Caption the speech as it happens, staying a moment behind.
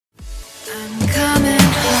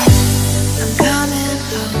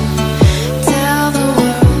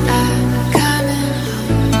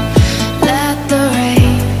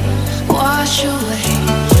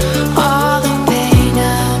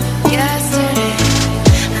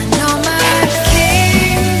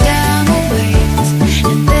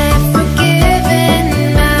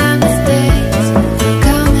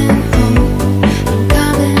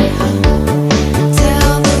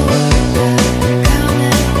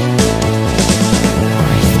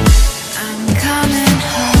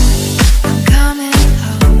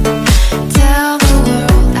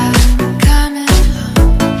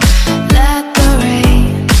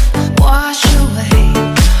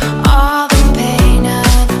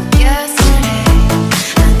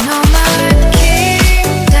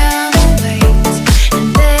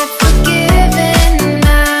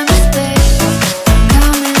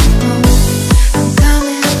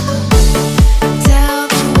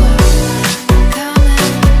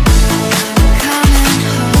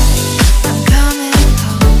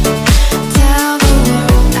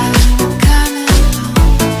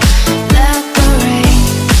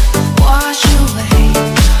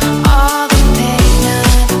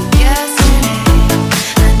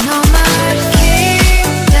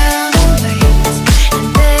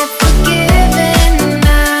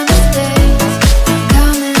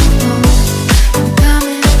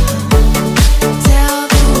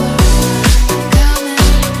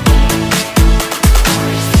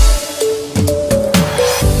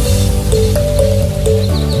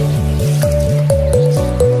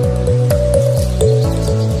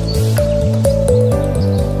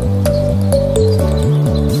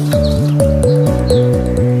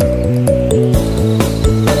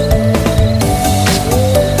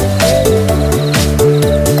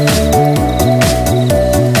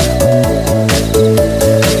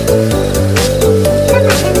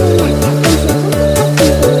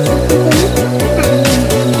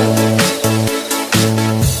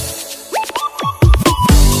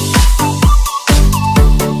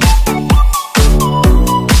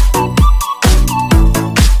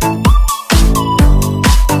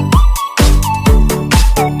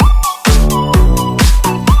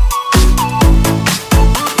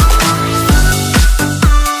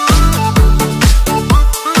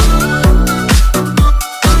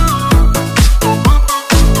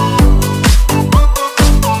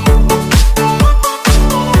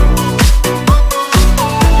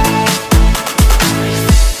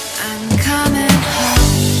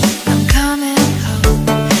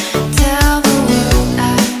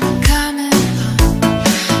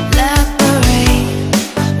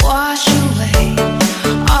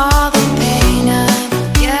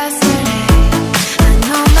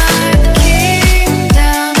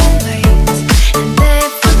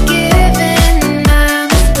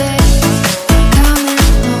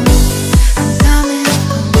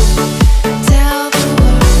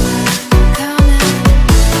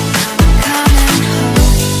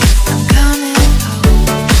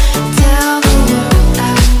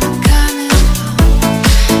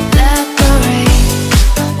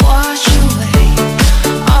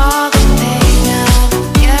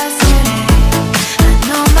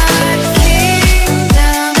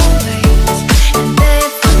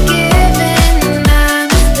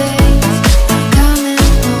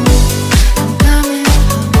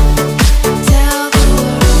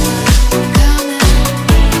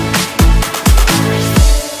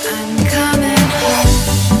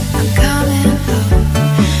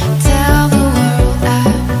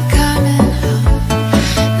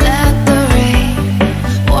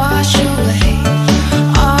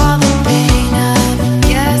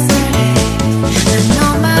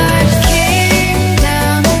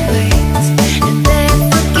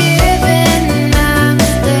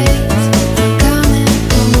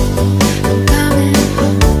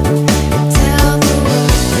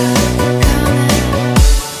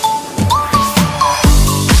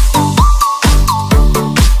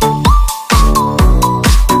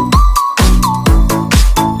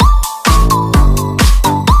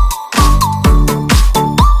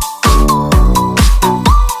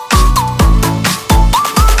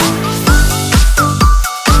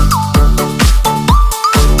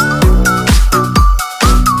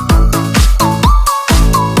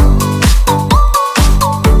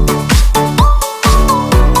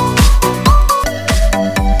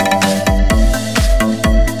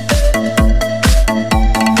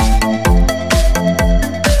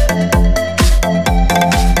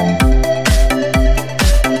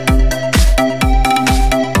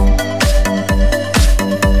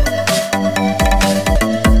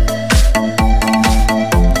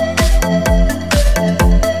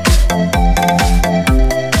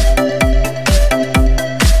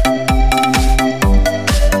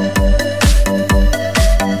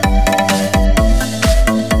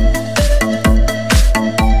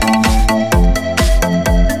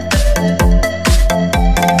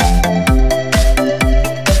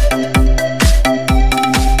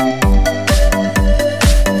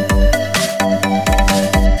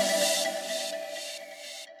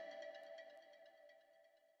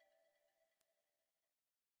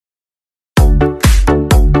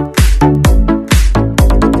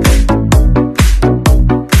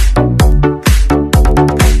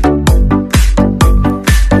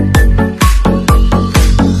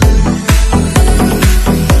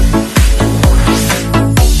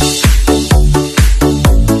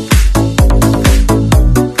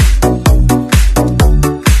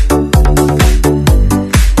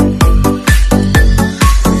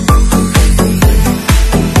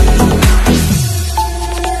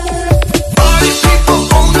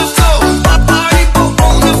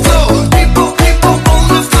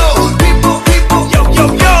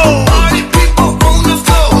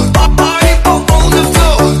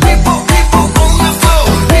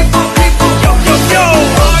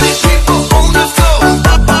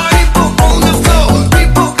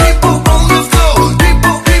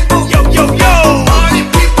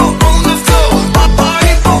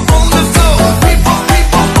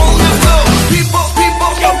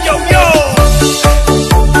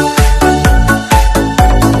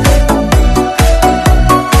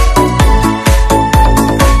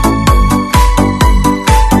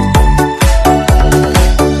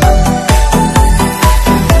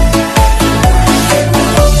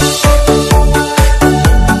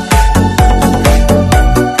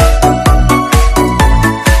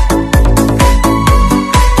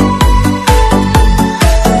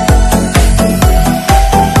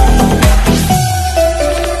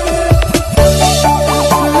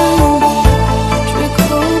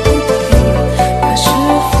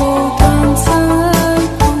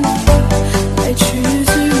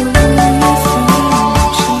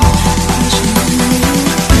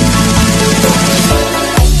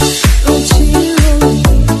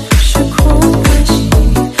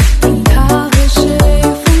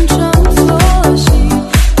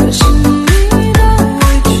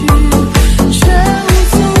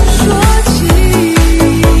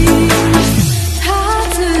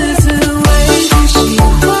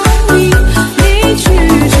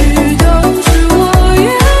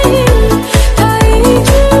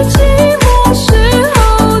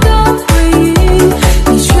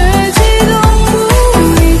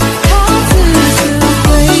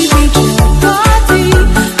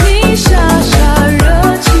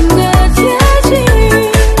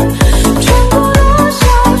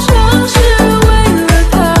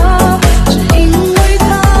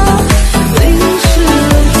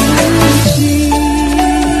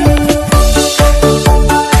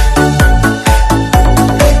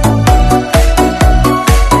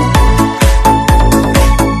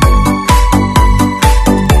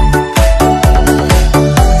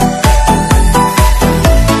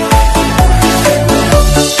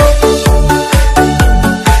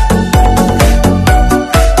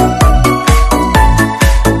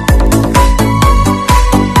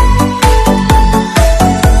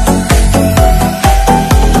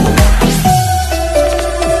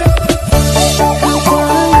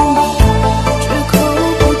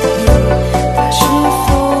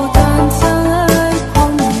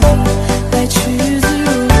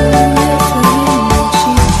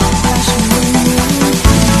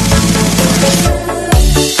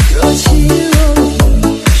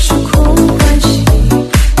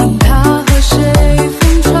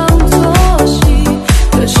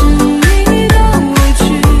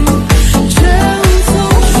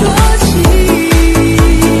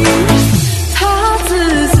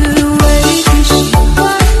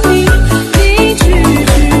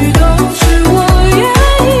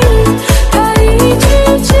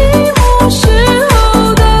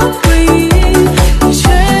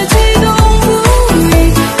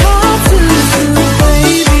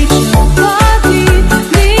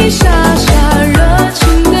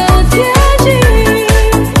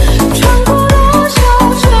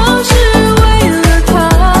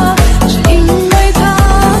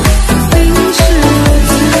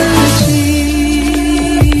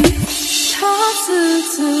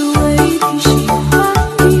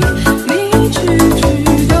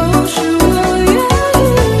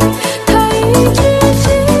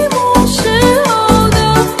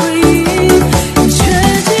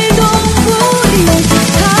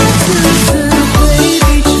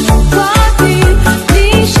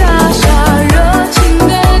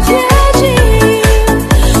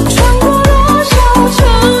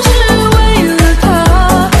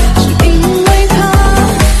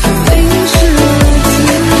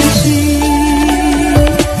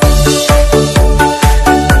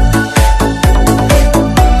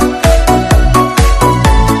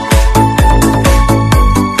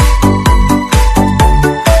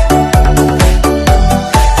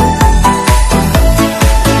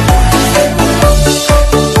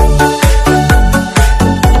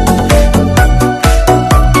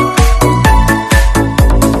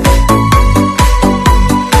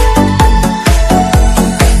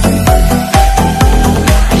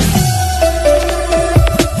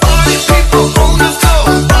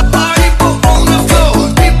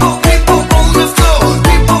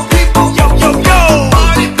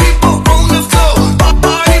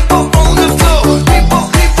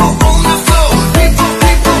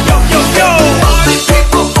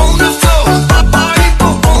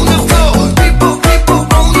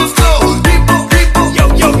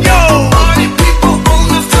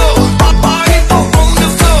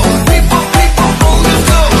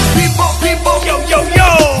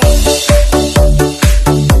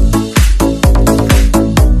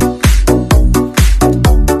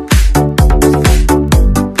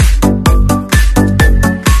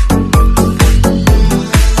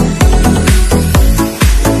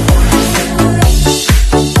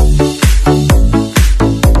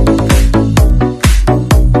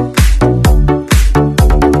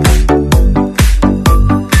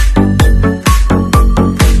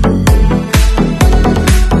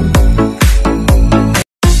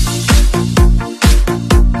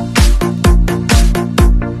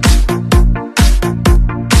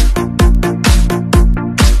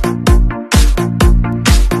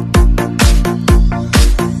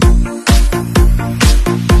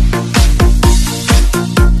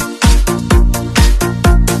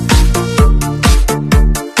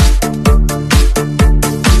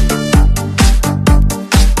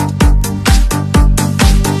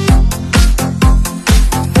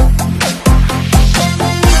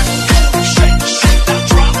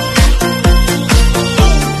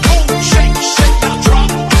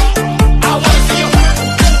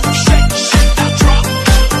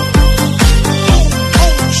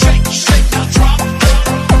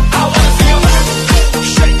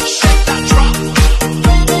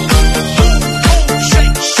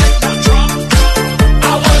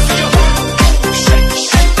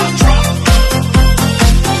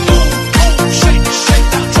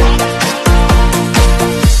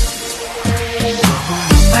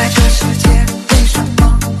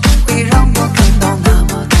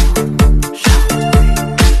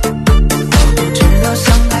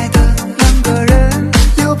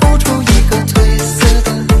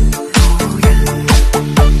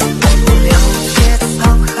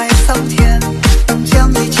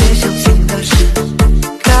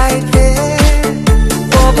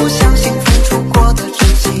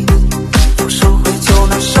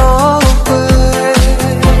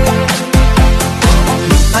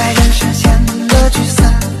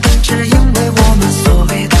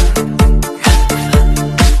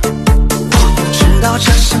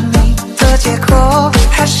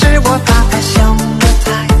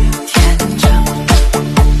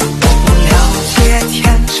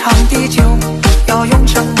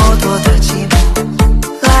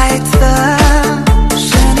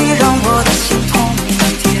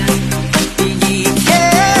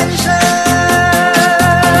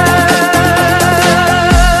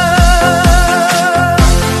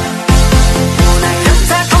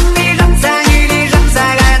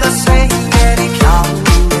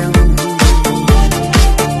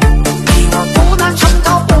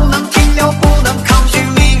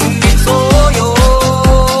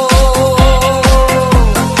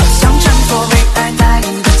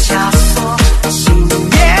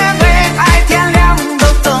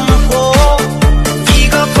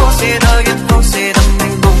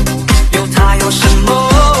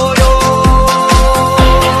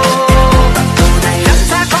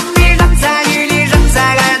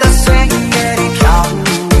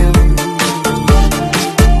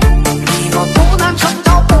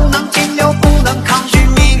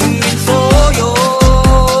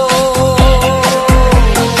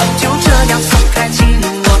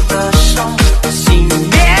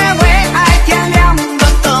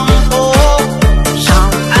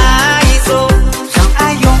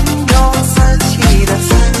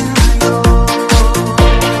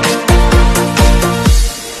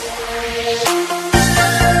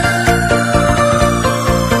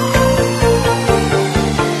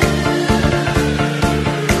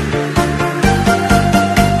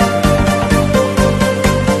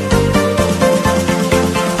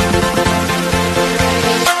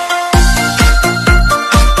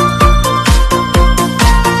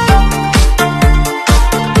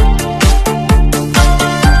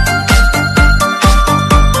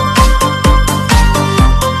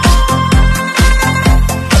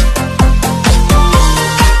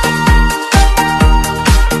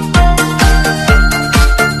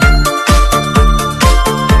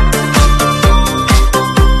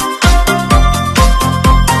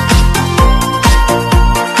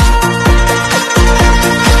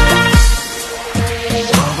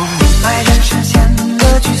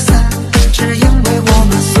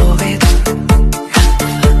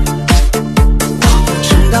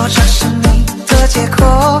借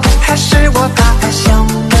口，还是我把爱想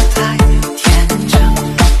得太天真？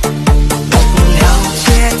我不了解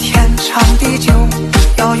天长地久，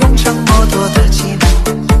要用这么多的寂寞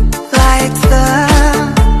来等，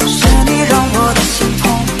是你让我的心痛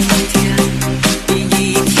一天比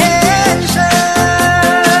一天深。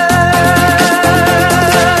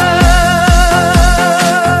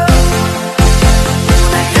无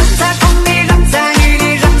奈人在风里，人在雨里，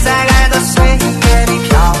人在爱的岁月里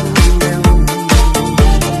漂流。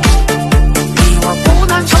你我不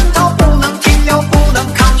能重头，不能停留，不能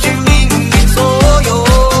抗拒命运左右。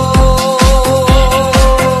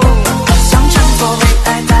想乘坐为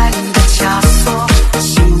爱带领的枷锁，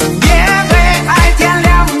心也为爱点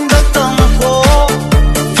亮的灯火。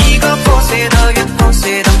一个破碎的圆，破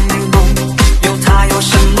碎的美梦，有它有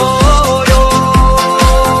什么用？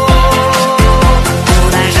无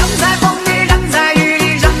奈人在风里，人在雨里，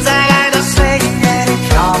人在爱的岁月里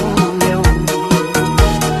漂流。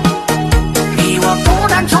你我不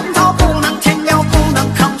能重头，不能停留，不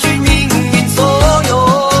能抗拒命运左右。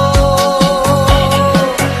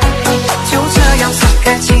就这样松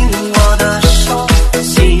开紧握的手，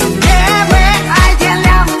心也为爱点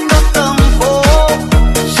亮的灯火，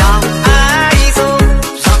让爱走，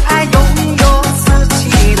让爱拥有自己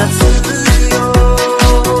的自由。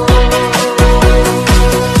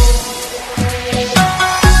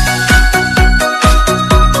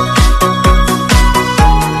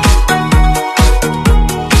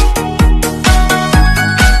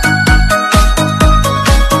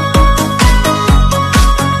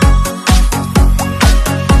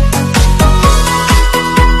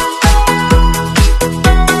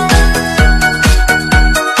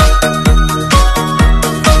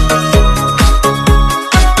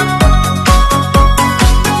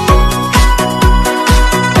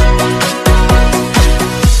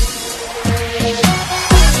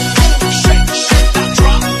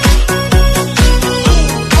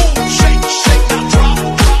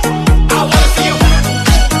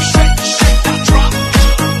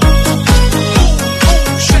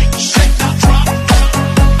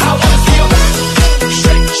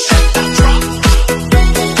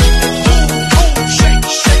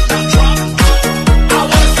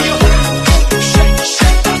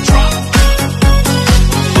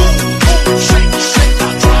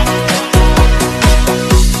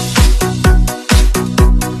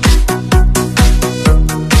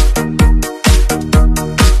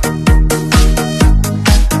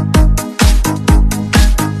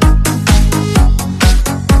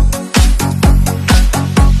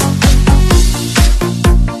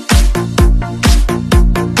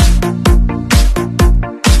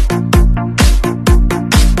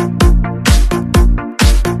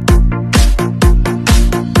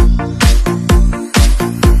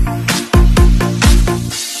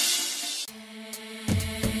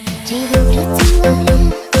记录着怎么越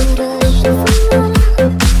望着是否落了，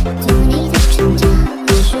做你的船桨，你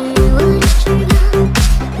是我的翅膀，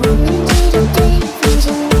我们记着对方现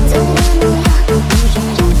在的模样，不是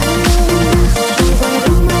任何人生活不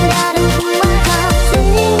抹掉的童话套，是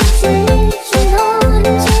你是你是我的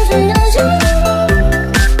青春游戏，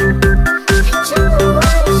成为我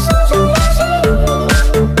的生存游戏，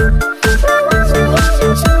我妄想要像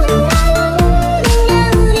情人爱的人一样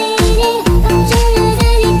滴滴，放进了自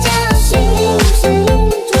己脚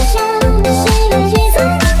心。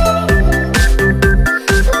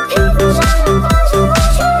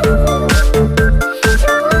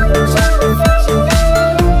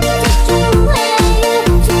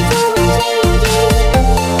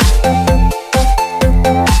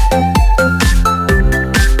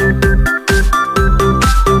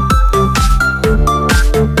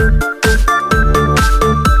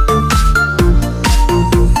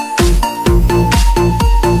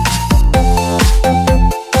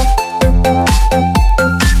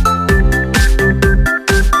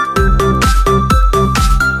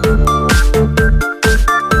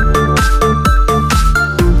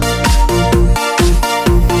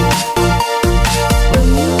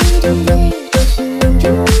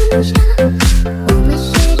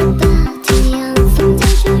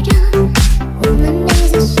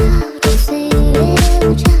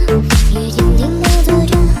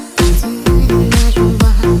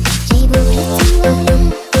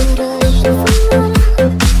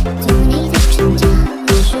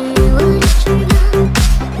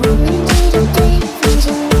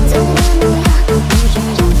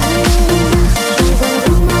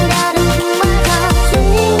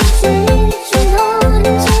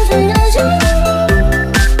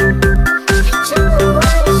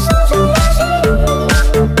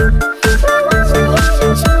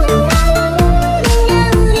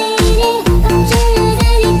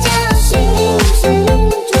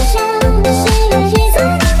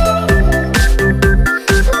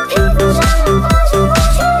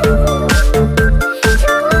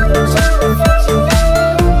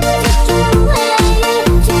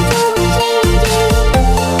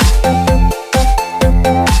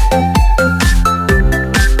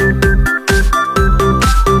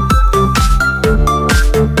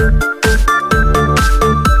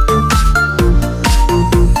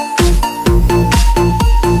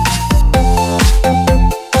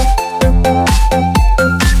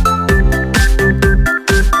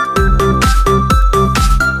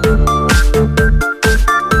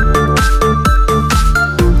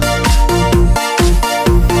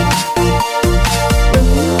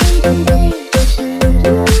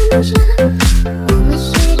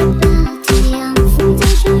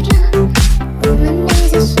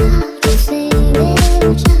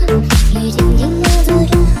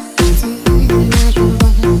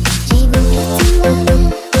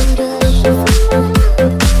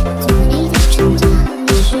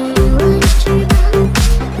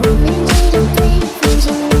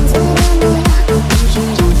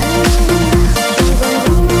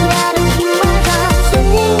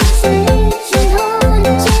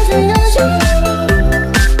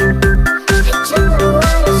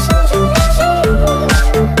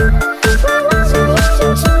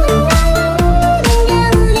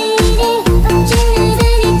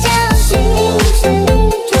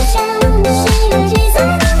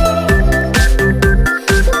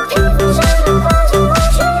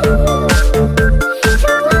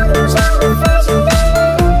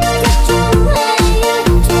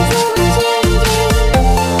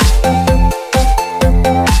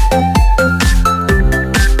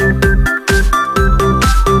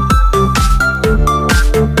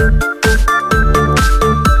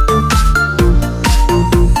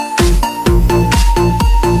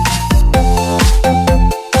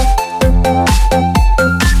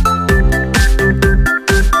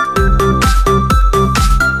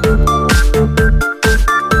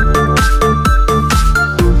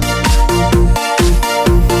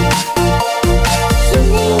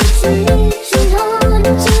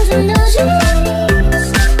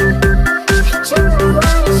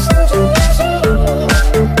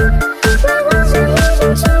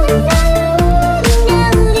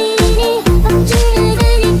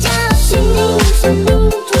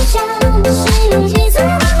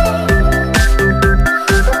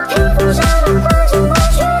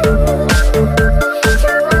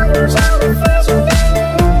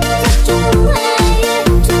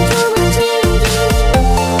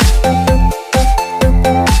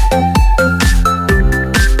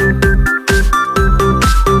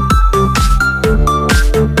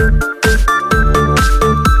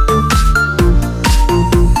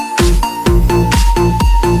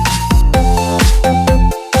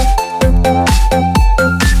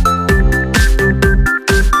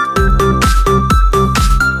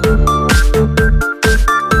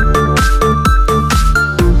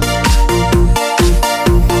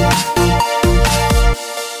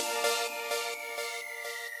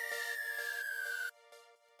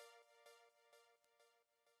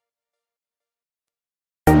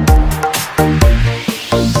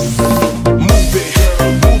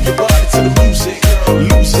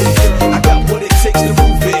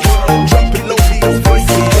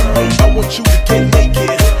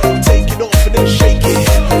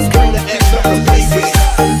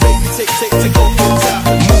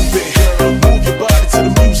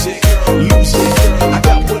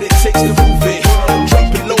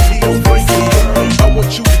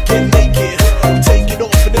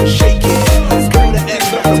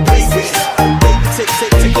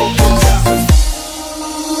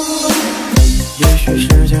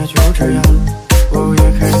就这样，我也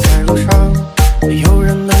开在路上，有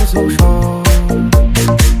人能诉说。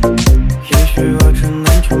也许我只能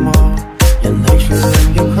沉默，眼泪湿润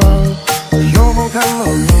眼眶，又不敢露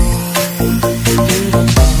面。一张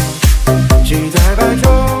床，期待白昼，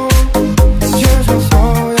接受所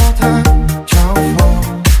有的嘲讽，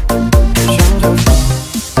想着说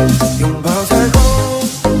拥抱彩虹，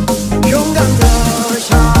勇敢地向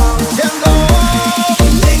前走。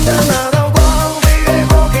你的那道光飞越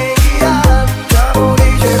过黑暗，这不理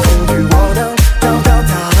解恐惧，我能找到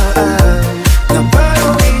答案。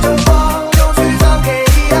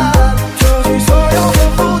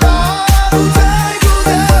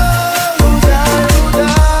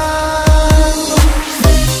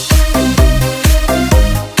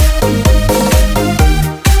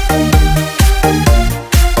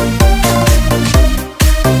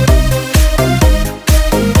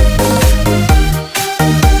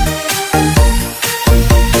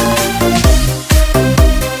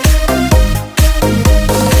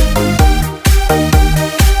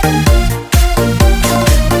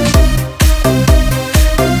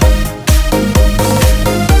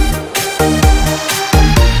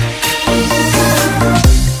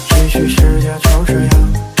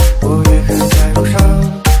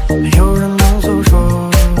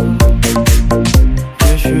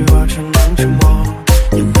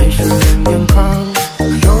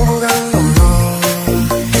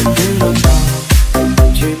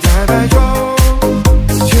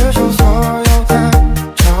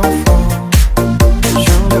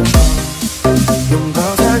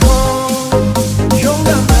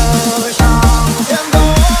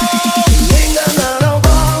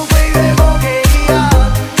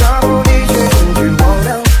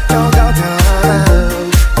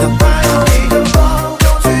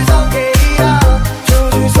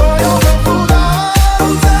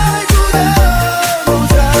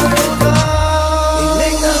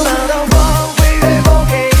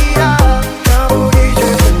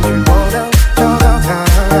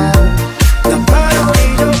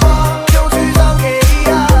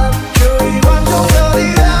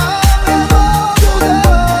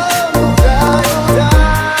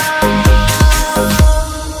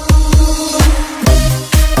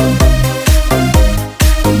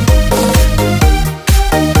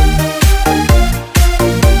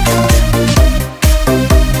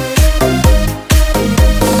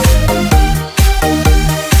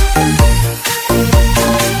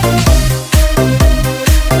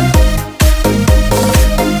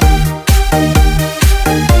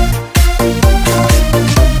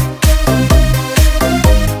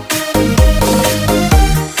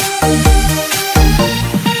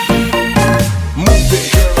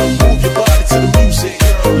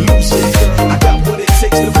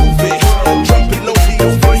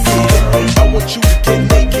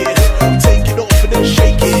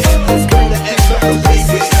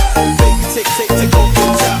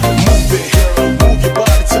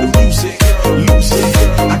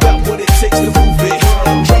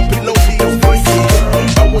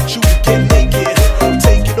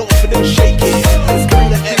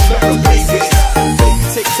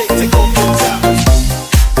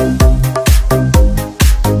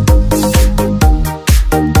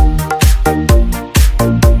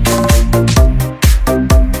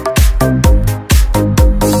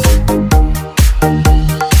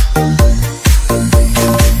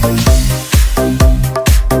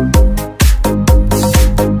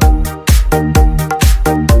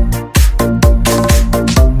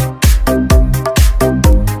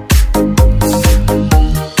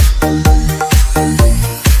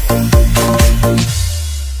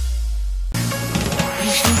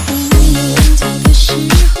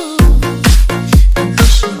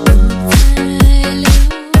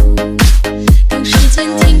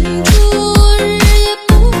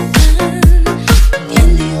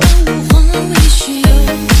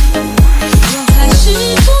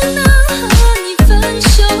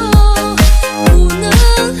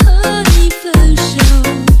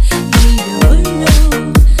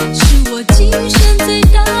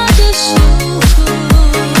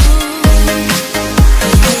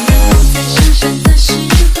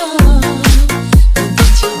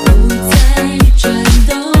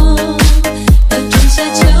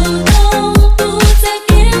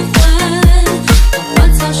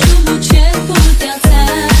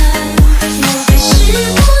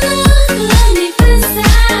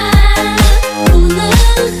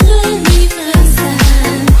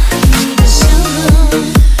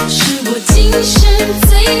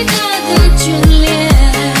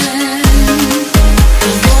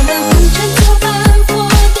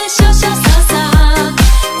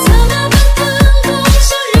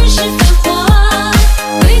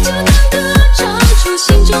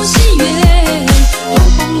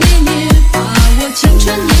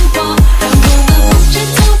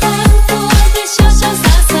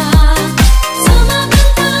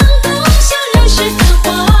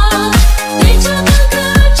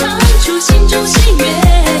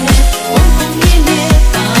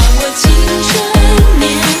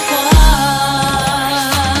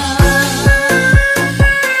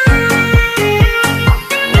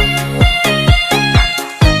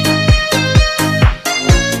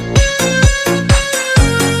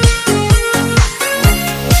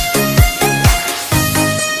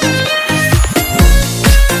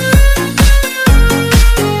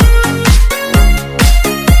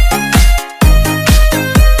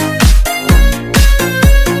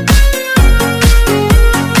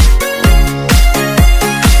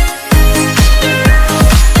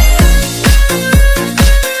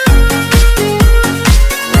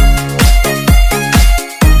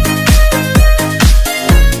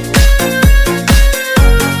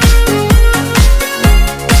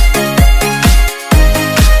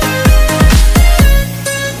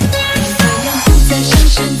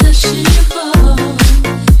的时候，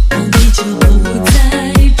当地球不再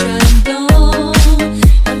转动，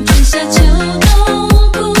当春夏秋冬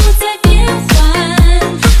不再变换，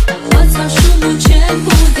当花草树木全部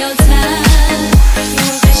凋残，我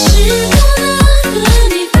还是不能和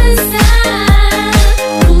你分散，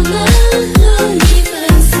不能和你分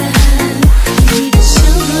散。你的笑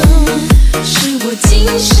容是我今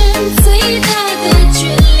生最大的眷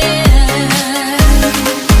恋。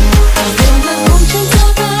当我们红尘作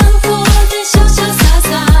伴，活得潇潇洒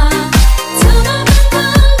洒，策马奔腾，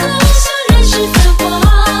共享人世繁华，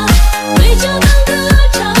对酒当歌，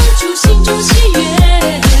唱出心中喜悦，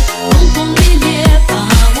轰轰烈烈，把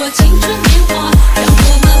握青春年华。让我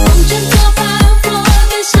们红尘作伴，活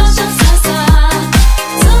得潇潇洒洒，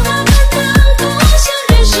策马奔腾，共享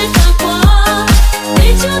人世繁华，对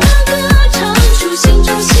酒当歌，唱出心中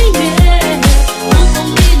喜悦，轰轰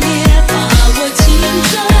烈烈，把握青春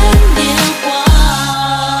年华。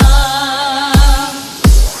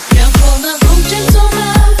让我们红尘作伴，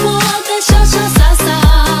活得潇潇洒洒，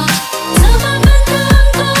策马奔腾，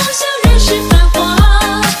共享人世繁华，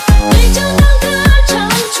对酒当歌，唱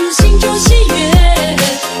出心中喜悦，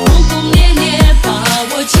轰轰烈烈，把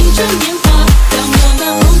握青春年华。让我们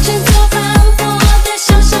红尘作伴，活得潇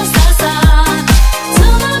潇洒洒，策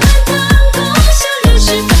马奔腾，共享人世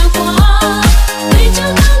繁华，对酒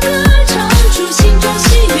当歌，唱出心中喜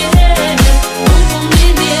悦，轰轰烈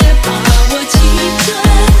烈，把握青春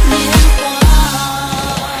年华。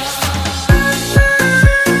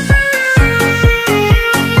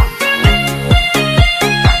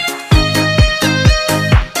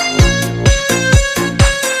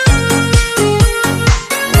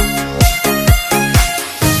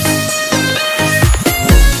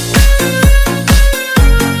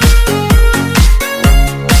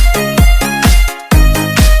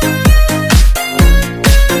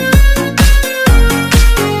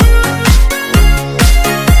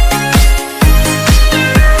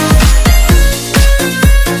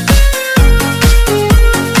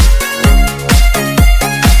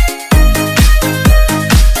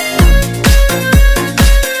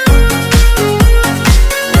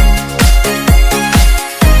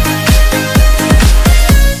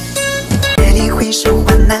夜里回首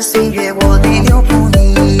患难岁月，我泪流不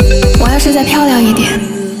腻。我要是再漂亮一点，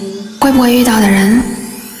会不会遇到的人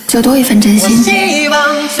就多一份真我心？希望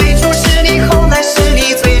最初是你，后来是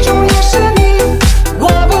你，最终也是你。我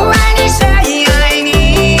不爱你，谁爱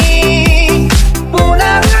你？不能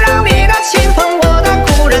让你的情碰我的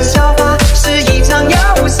故人笑话，是一场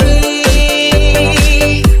游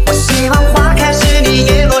戏。我希望花开是你，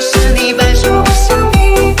叶落是你，本属我想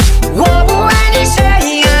你。我不爱你，谁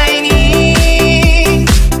爱你？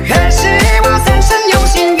可是我三生有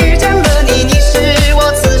幸遇见了你，你是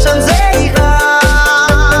我此生最好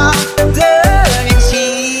的运气。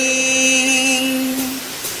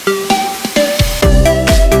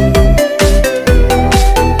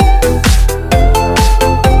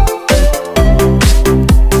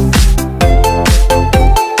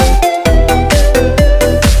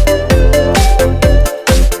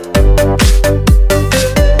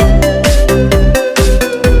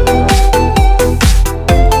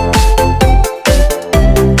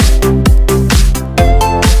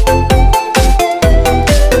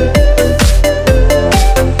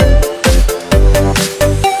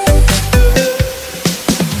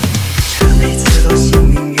每次都幸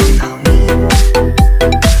运遇到你，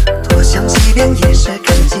多想几遍也是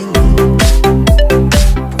看见你。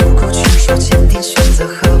不顾劝说，坚定选择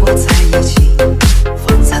和我在一起。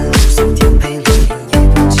风餐露宿，颠沛流离，也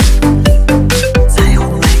不尽如你。再后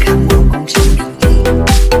来看我功成名利，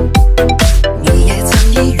你也曾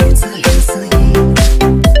一语自怜自艾。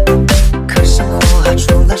可生活啊，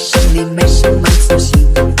除了胜利，没什么粗心。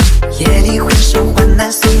夜里回首患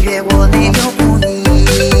难岁月，我泪流不腻。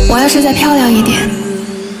我要是再漂亮一点，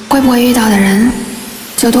会不会遇到的人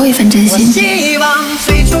就多一份真我心？希望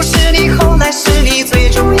最初是你，后来是你，最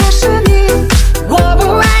终也是你。我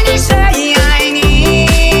不爱你，谁爱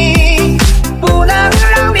你？不能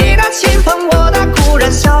让你的情碰我的故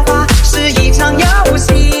人笑话，是一场游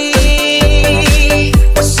戏。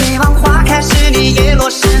我希望花开是你，叶落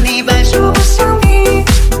是你，本属我想你。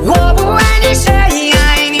我不爱你，谁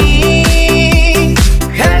爱你？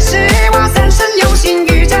可是我三生有幸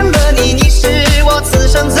遇见了你，你是我此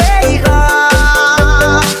生最好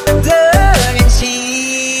的运气。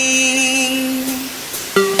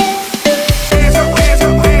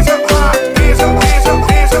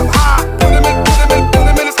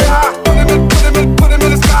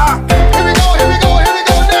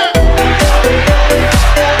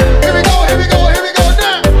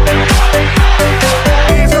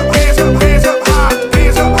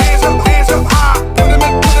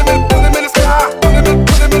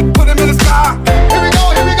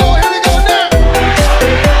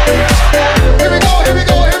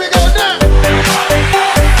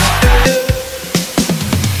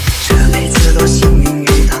多幸运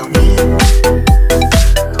遇到你，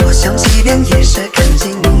多想即便也是看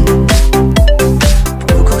见你，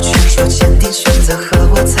不够劝说坚定选择和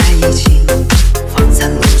我在一起，放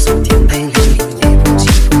赞路送颠沛流离也不急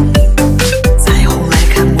不腻，再后来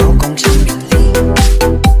看我功成名利，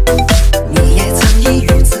你也曾以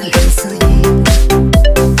语自怜自艾，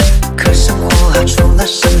可生活啊除了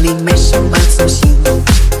胜利没什么走心，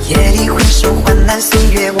夜里回首患难岁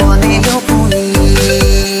月我没有不腻。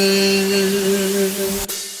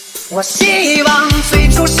我希望最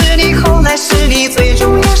初是你，后来是你，最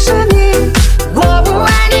终也是你。我不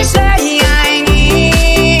爱你，谁爱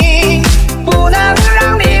你？不能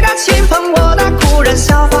让你的亲朋我的故人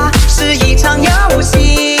笑话，是一场游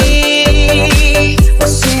戏。我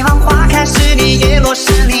希望花开是你，叶落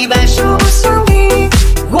是你，白首不相离。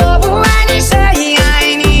我不爱你，谁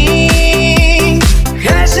爱你？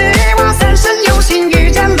还是我三生有幸遇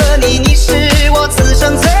见了你，你是我此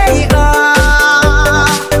生最合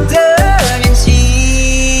的缘情。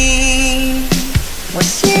我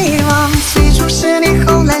希望最初是你，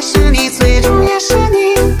后来是你，最终也是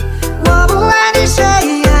你。我不爱你，谁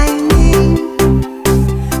爱你？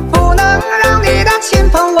不能让你的亲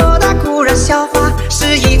朋我的故人笑话，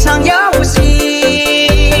是一场游戏。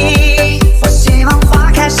我希望花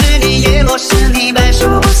开是你，叶落是你，白首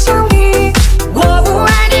不相离。我不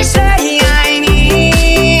爱你，谁爱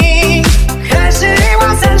你？还是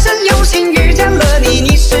我三生有幸遇见了你，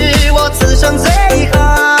你是我此生最合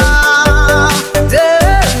的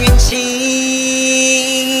缘情。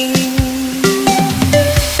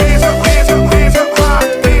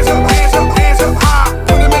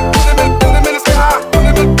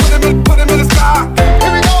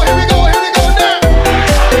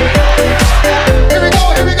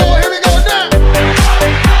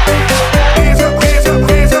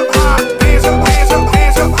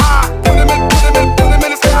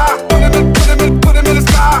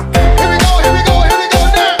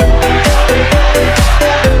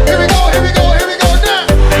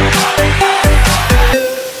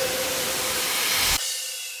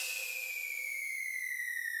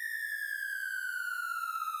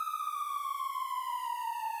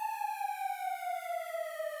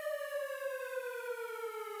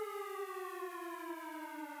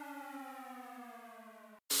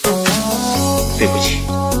对不起，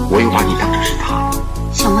我又把你当成是他。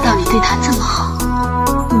想不到你对他这么好，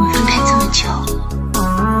我们分开这么久，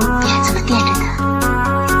你还这么惦着他。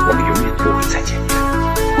我们永远不会再见面。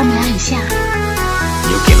我们俩很像。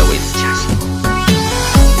你又给了我一次假戏。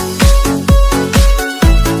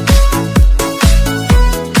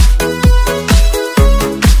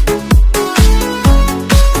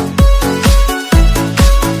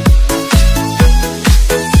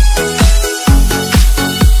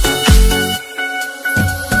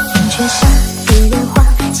却像一人花，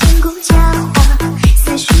千古佳话。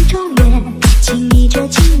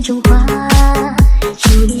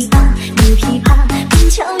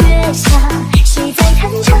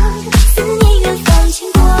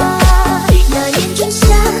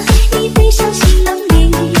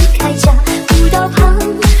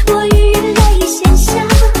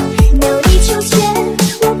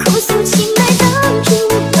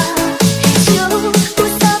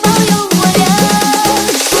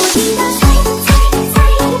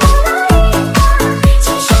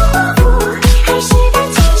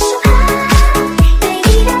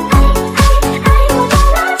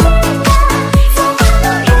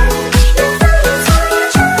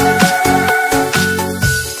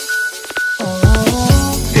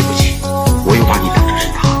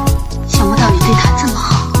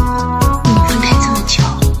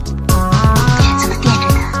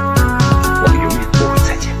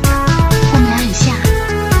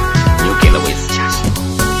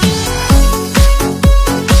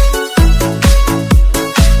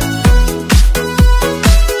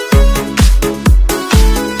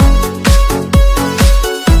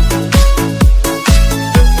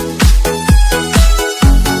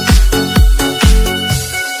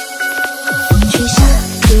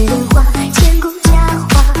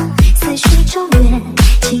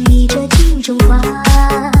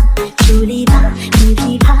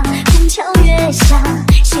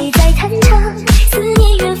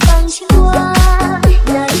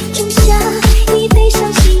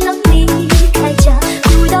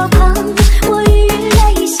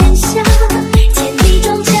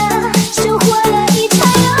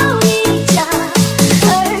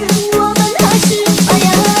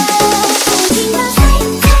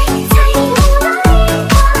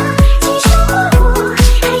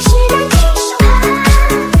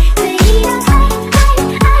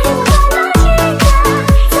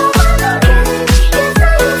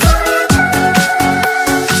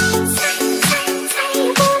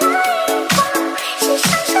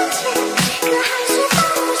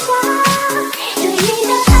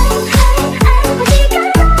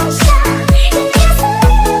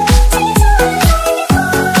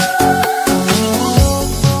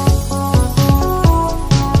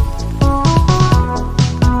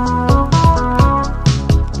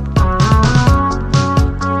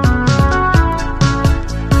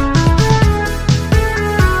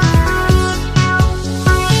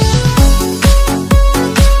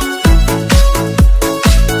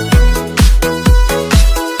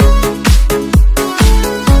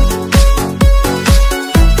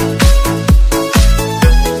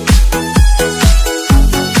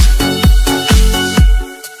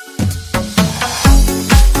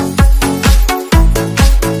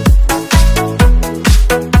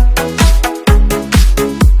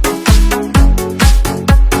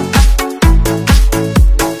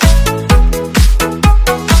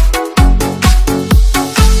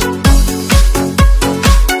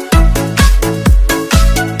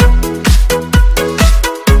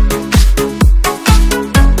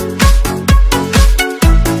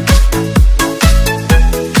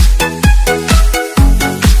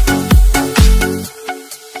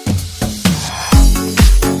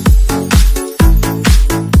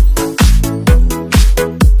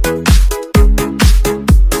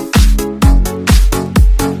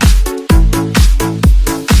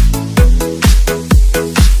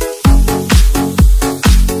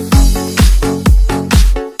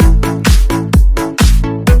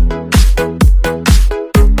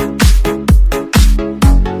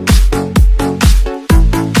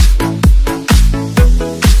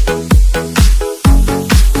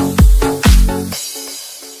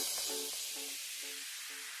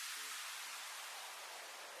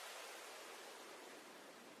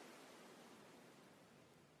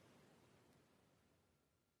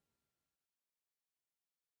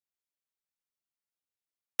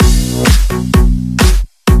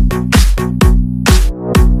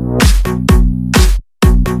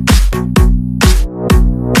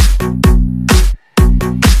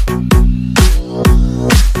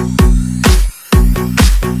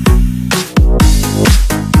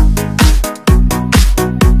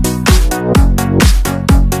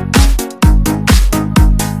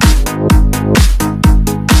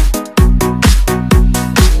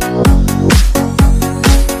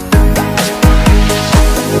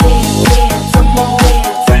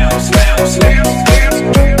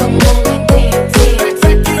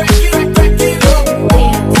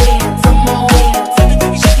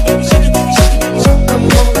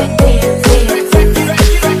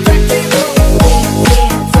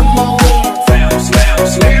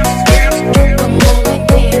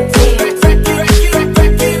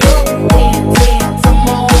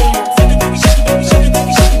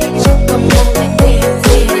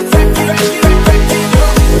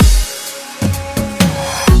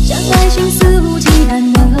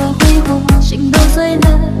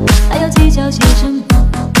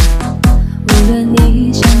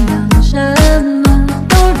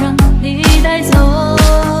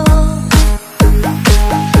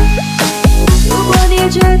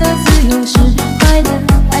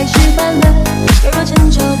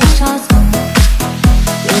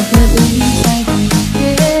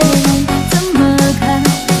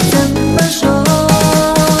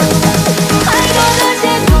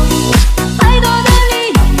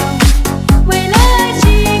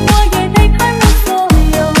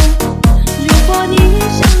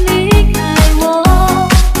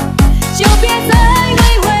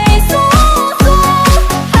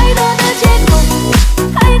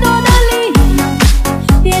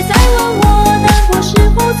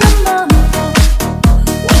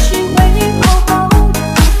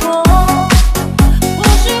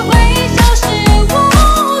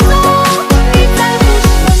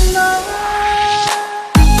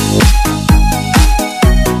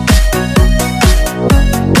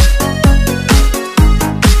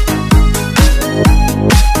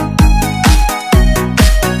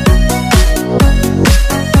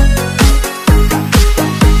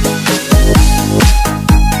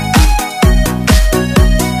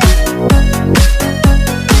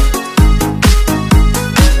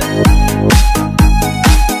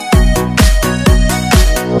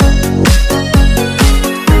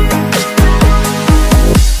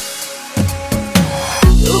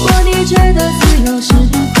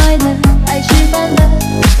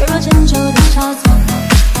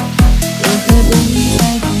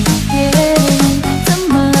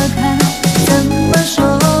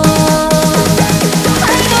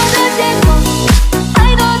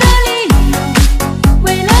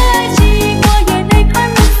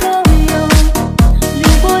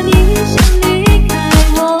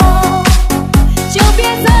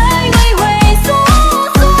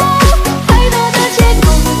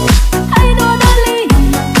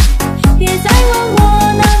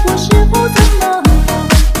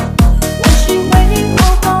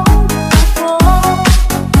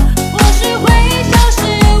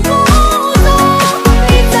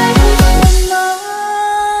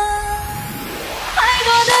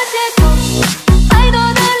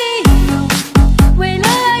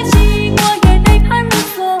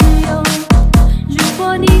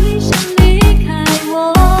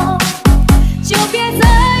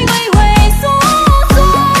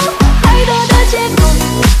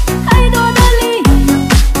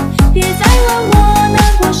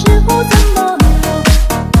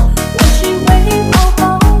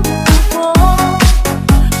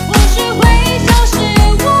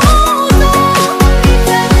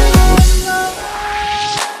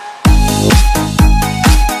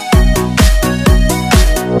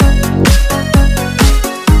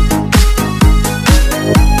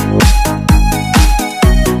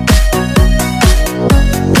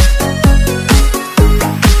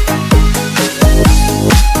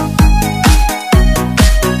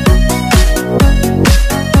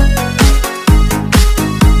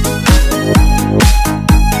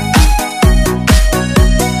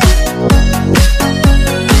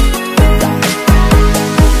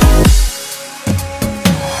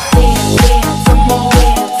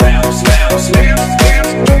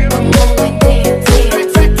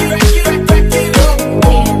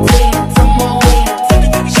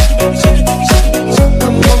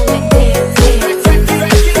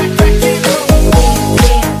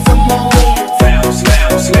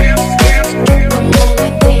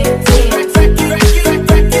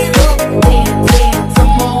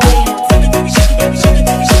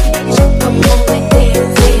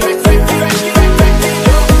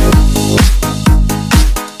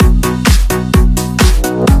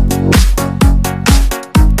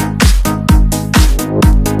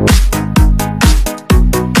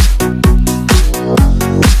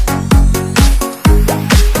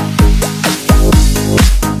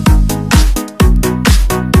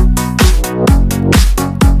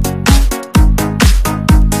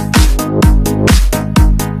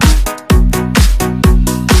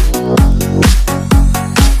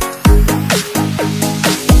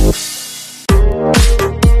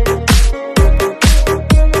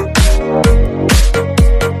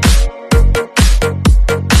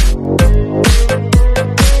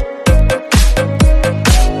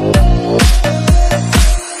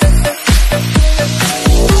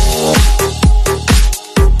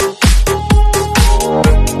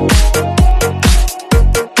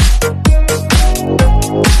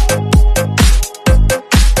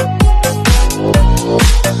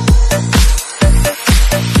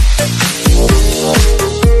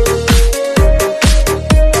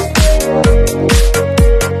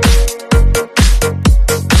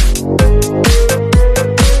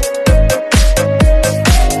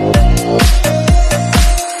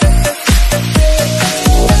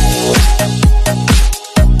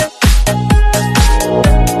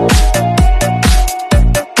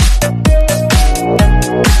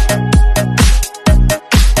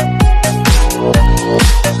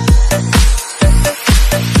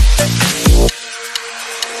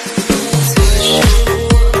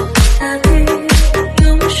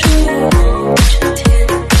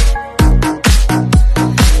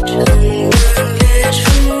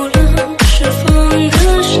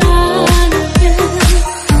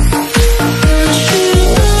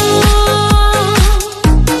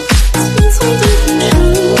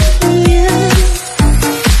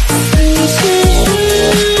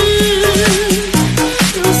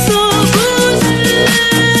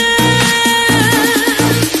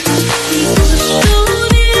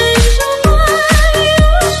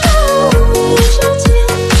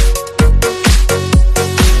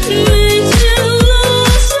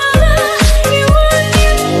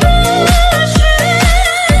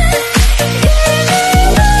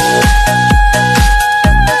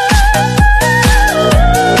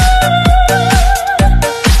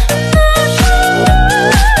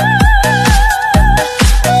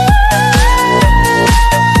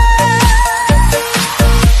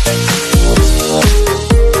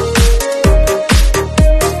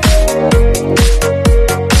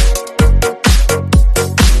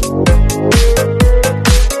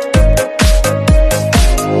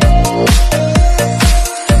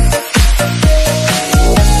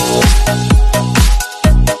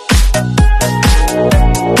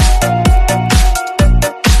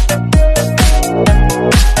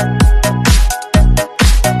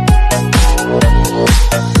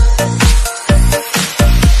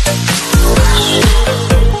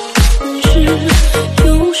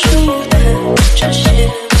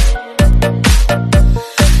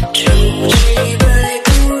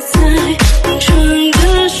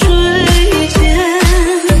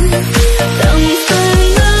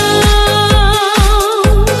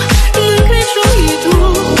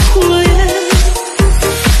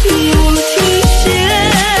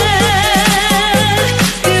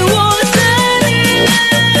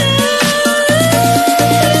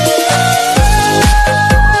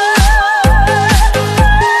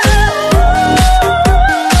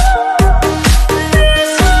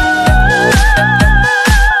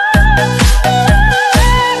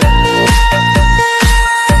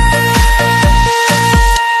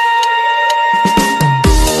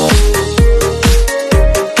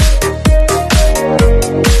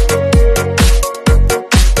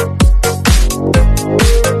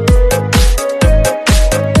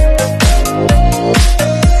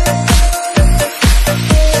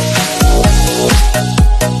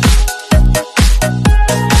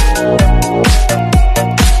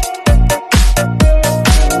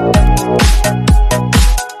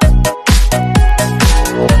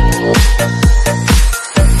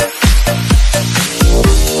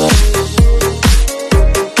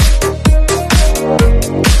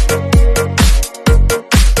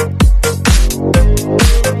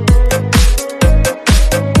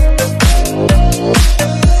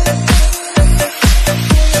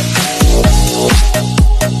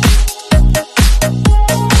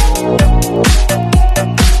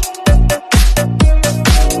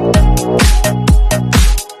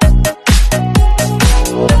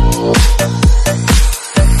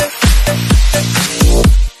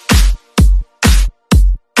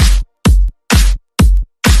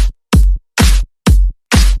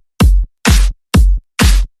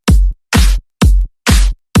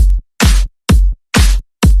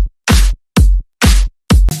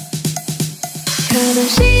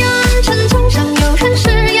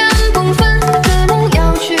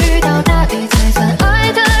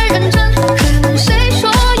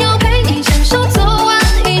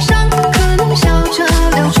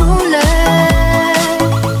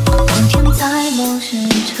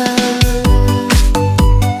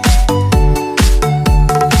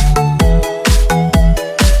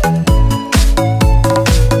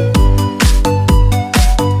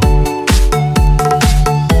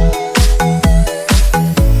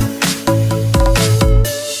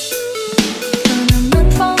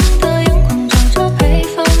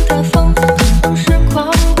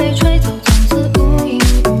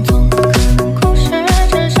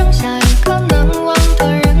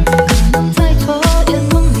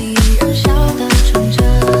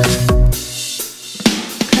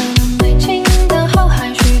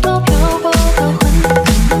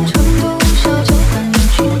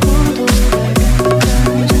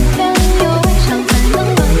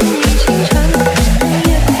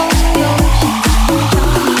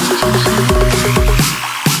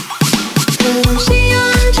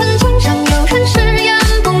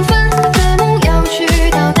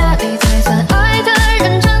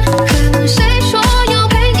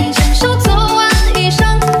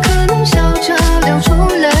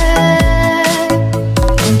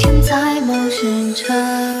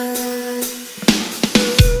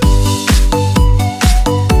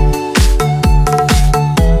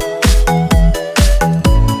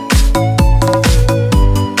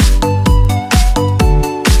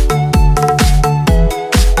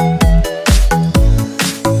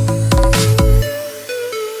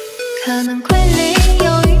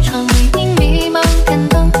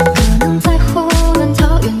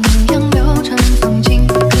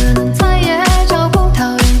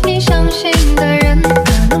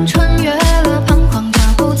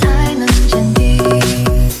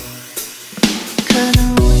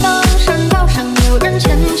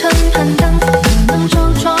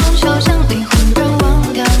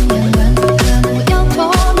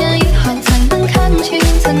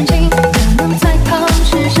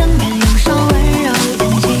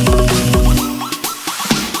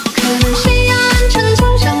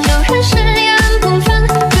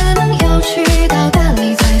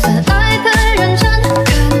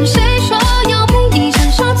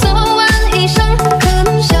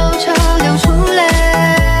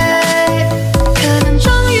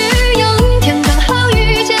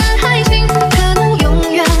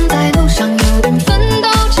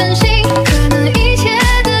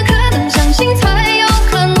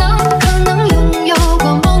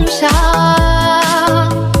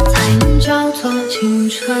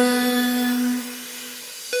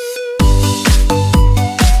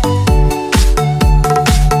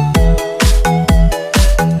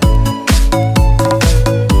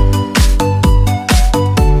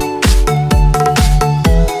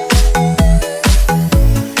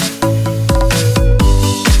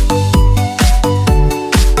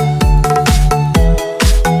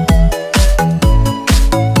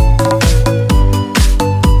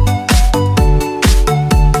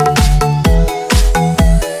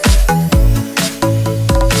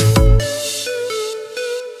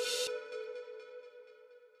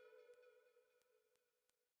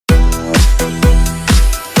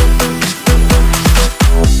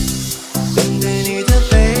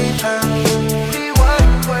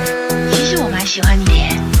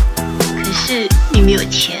是你没有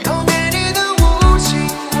钱。都给你的无情，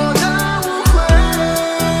我的误会。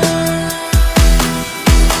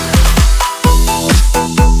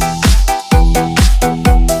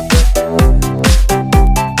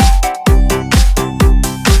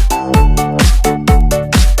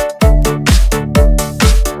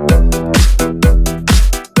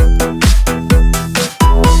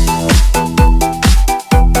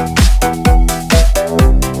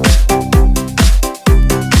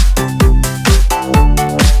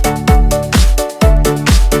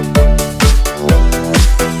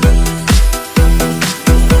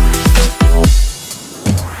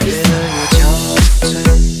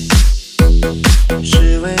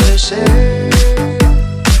是为了谁？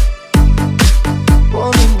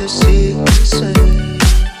莫名的心碎，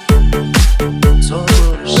错过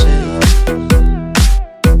了谁？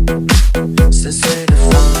撕碎的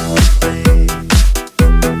防备，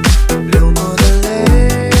流过的泪，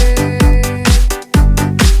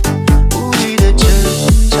无力的挣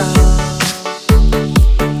扎，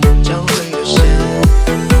教会了谁？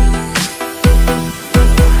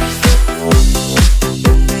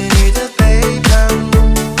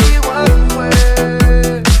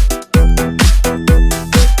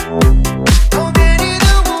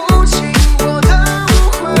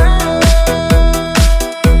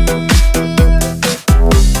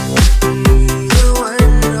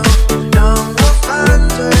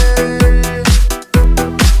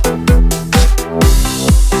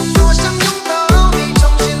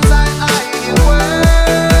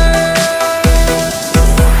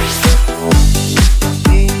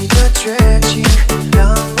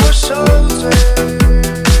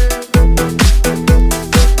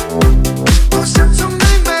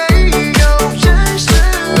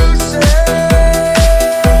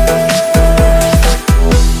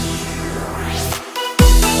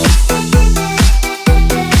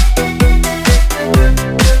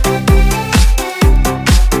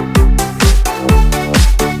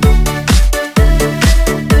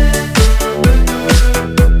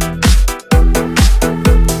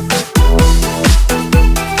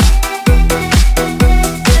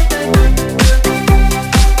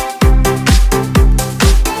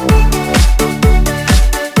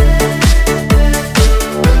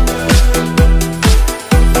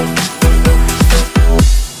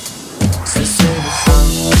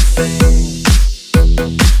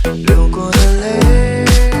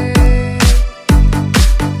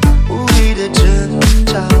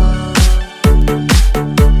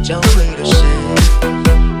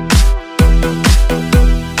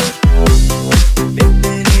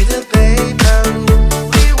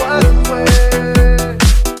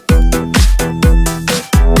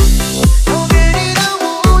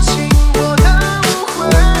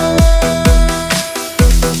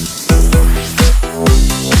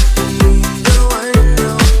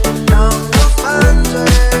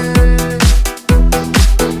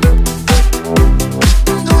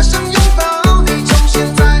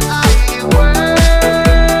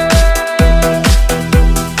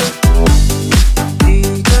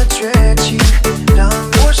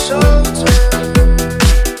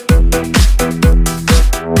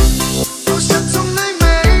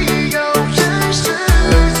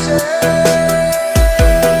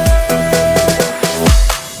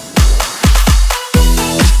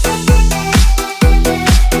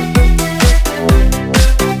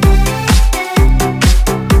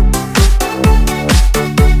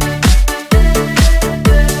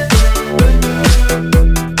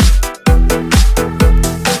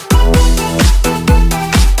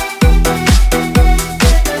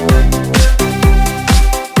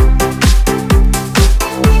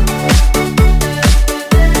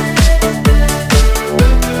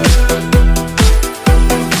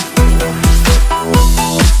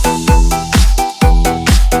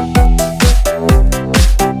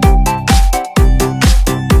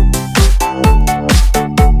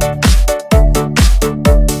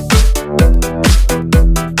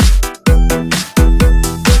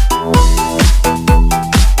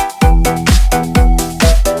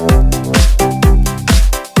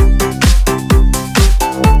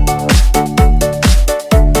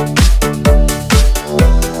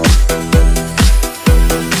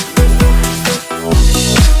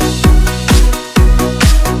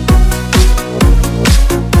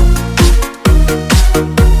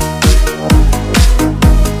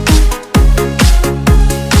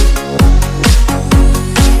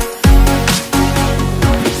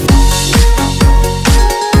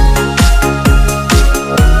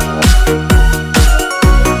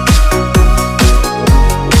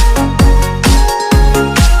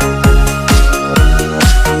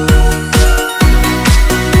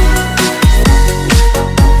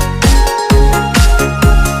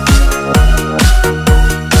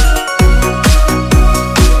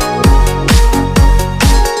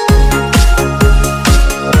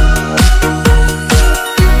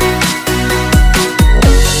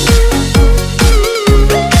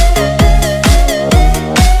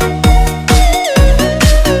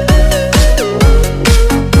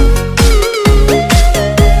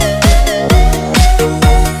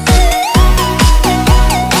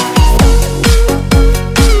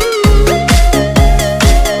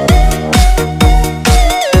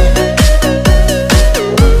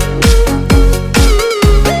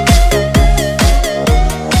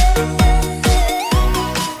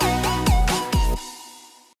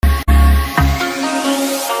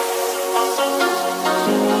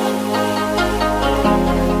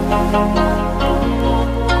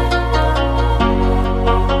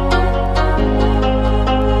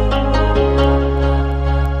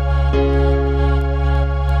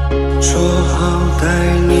好带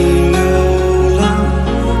你流浪，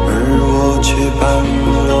而我却半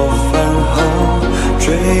路返航，坠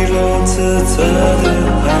落自责的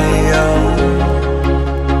海洋，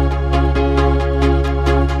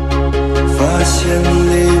发现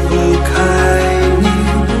离不开你，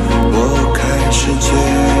我开始决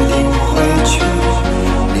定回去，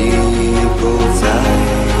你已不在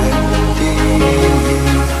原地。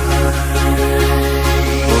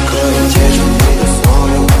我可以接受你的所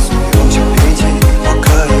有小脾气，我可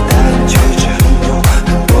以带你去吃很多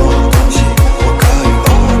东西，我可以偶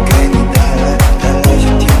尔给你带来一些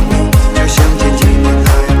甜蜜，就像前几年那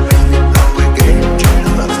样陪你都会给人知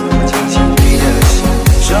道怎么惊醒你的心，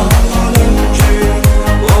让我能去，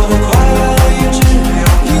我的快乐也只有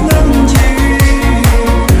你能给，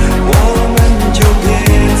我们就别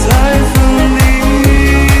再分离，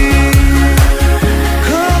可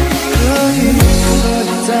不可以和你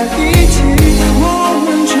在一起？我们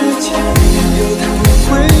之间有太多回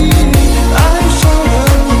忆，爱上了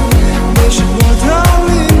你没什么道理，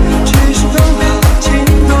只是刚好情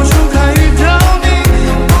窦初开遇到你，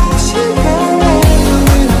不希望我的未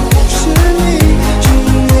来不是你，只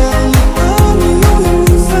愿意和你永远如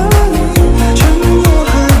森林，沉默海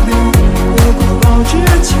里我不抱之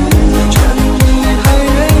情，沉溺海远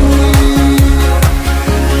离。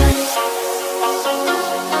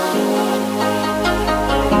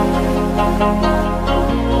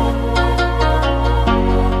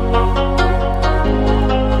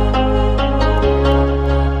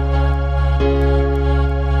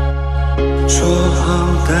说好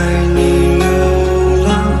带你流浪，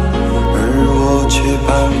而我却半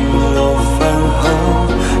路返航，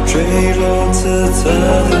坠落自责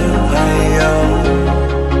的海洋，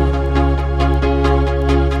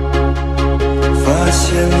发现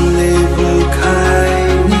离不开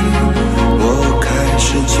你，我开始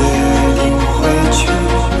决定回去，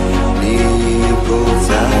你已不在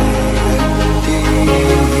原地。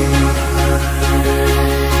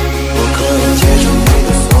我可以接受你的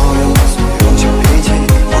所有小脾气，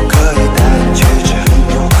我可以带你去吃很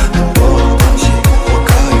多东西，我可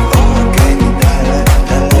以偶尔给你带来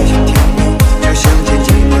一些甜蜜，就像前几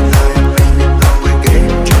年那样陪你都会给人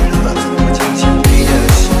知道怎么惊醒你的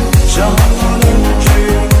心，让我能去，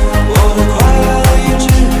我的快乐也只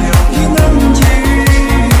有你能给，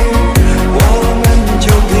我们就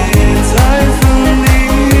别再分离。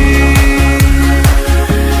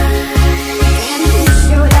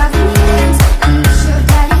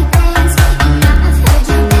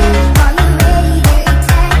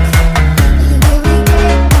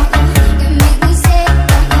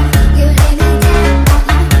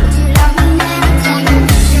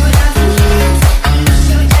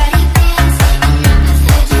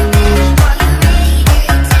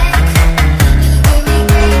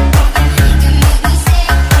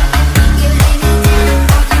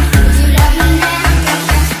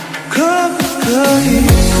可不可以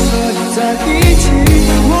和你在一起？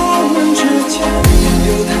我们之间有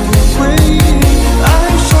太多回忆，爱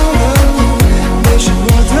上了你没什么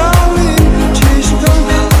道理，只是刚好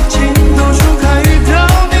情窦初开遇到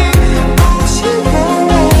你，不希望我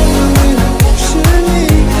的未来不是你，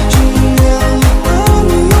只愿意和你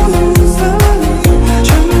永远如森林，沉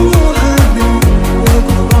默海里我不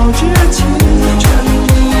抱之情，沉溺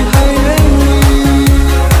海远离。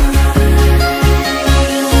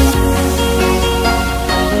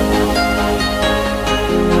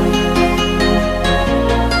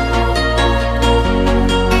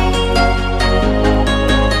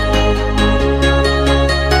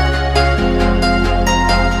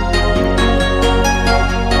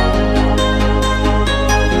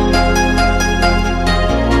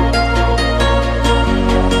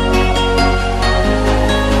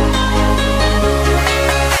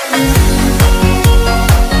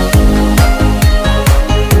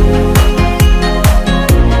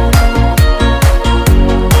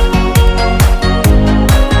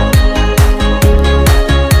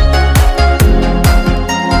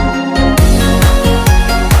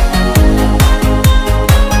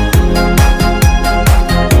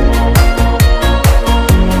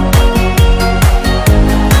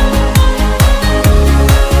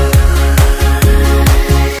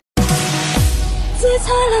最灿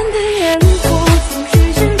烂的烟火，总是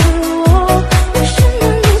牵着我，为什么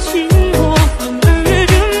年轻过反而越折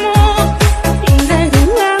磨？停在的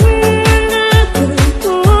两人的回不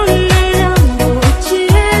能让我解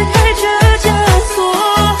开这枷锁。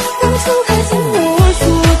当初还曾我说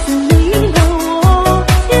最明了我，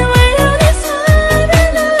也为了你才变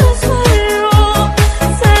得脆弱，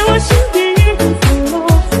在我心底的角落，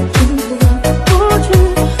真的不知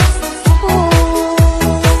所措。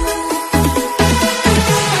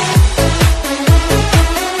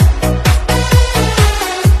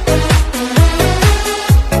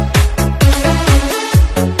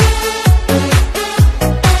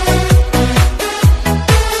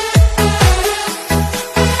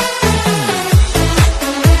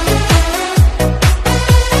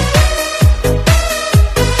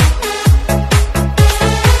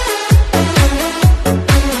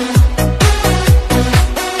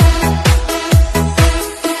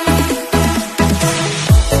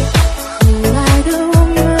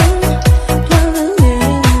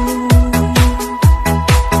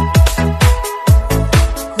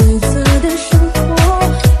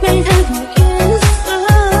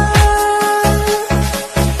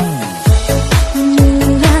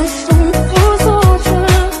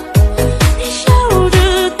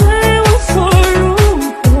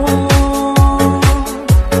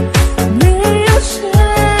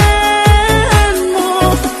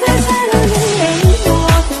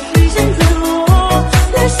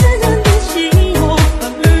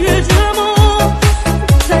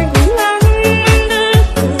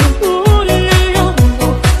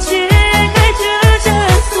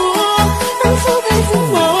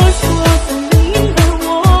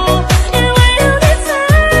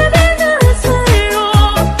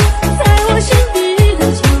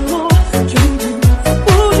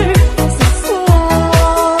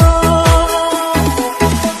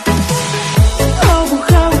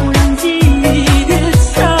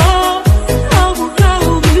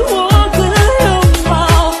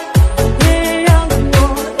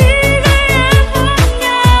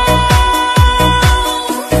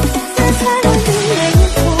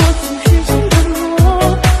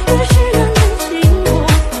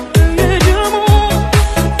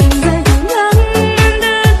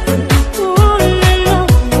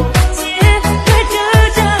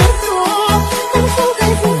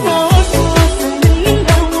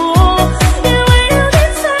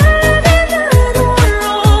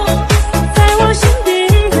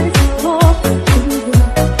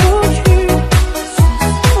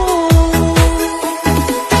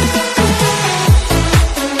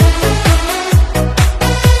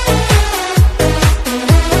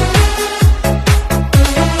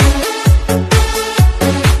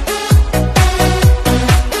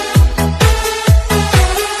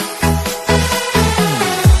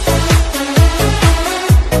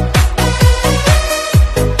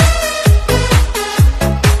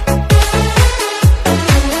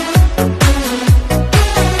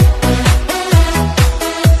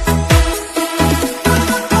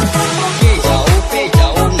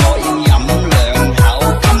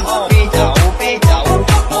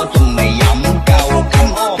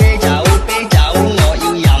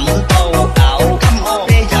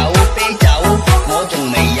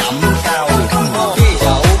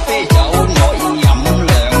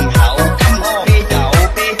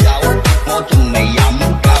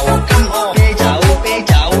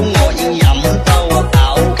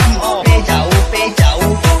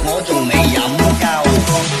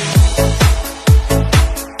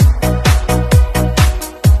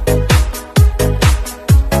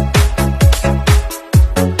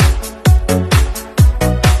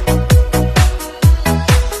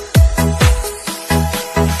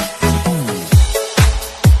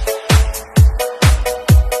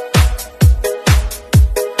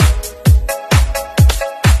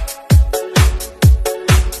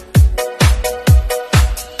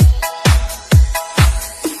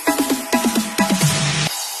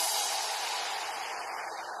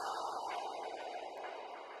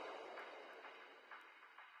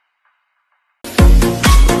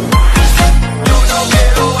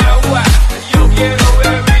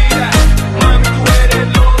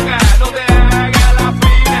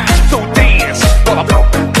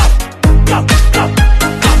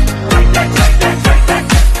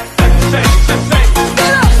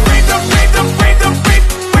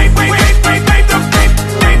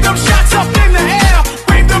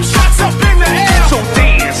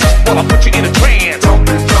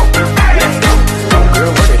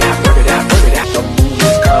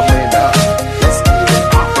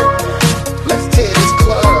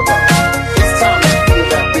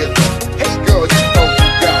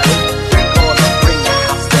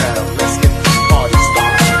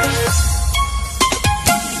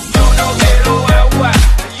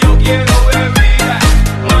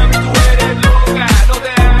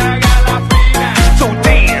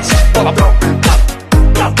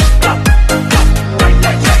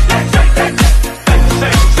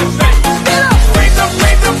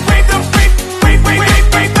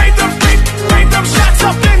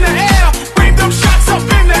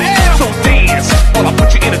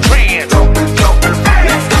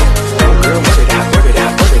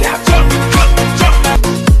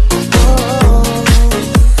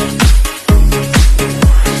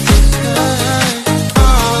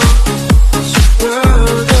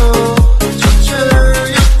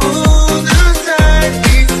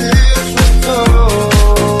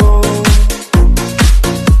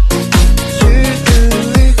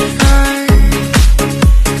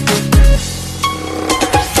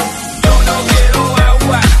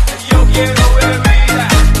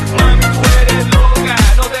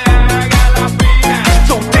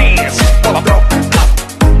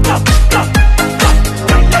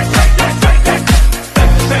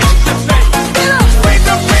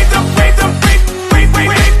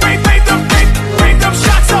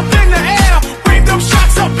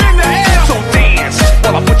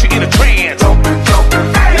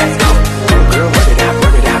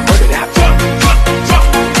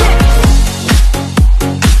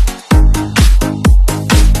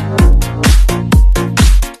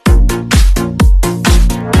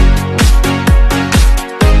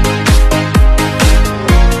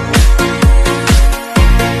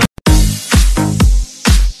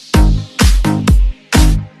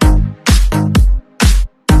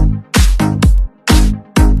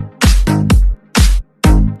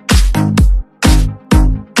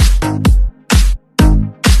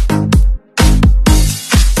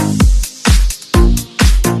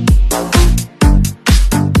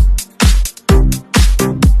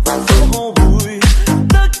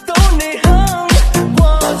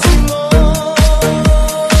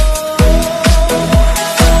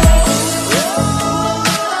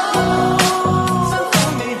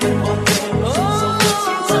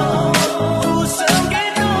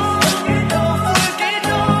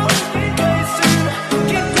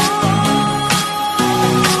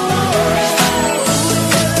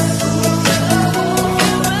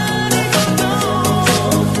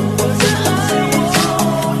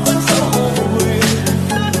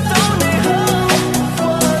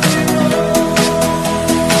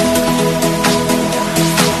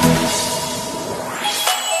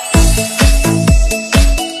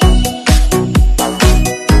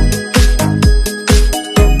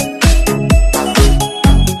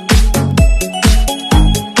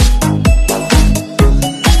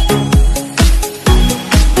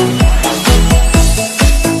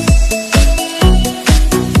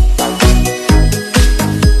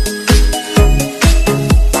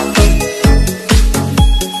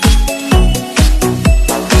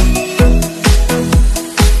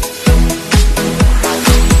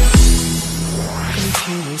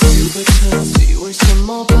不出，是為什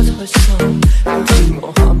麼不開心？明知我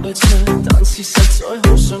喊不出，但是實在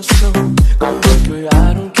好傷心。講一句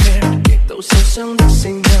I don't care， 極度受傷的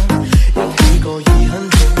聲音，一起過已很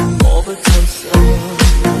好，我不貪心。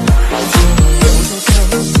但是我有多深，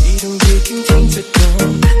始終已經天出感，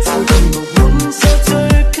就近無滿收最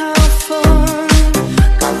高分。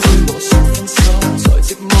當天和說分手，在寂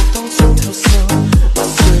寞當中偷生，不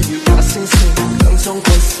需要假惺惺強裝關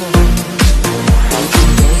心。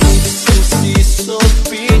是屬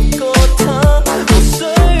別個他，無需要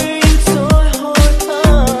再害怕。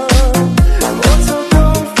我就當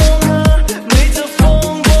放下，你就放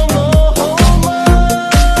過我好嗎？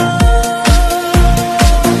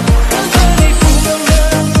當你不讓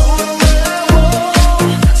我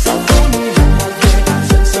受到你的壓力，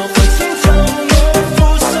承受分遷就我付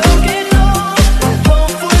上幾多，後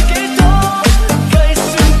悔幾多，計算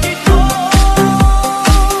結果。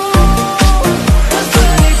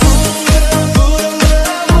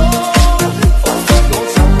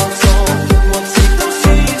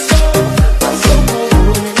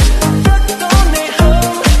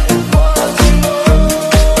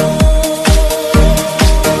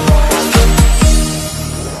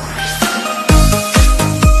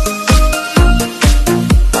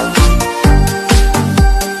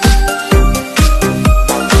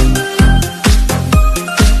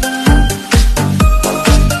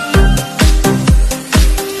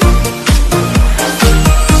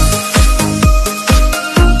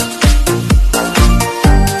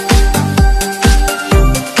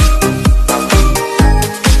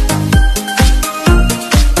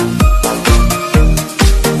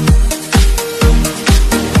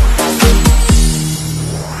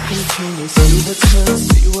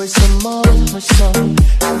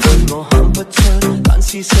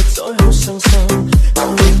是實在好傷心，講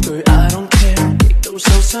一句 I don't care， 極度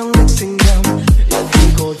受傷的聲音，一起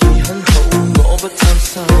過已很好，我不貪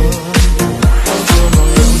心。當初我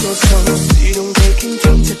有多深，始終被傾聽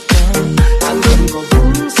質感，但近過滿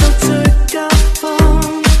收最高分。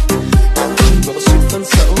當天我說分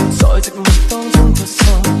手，在寂寞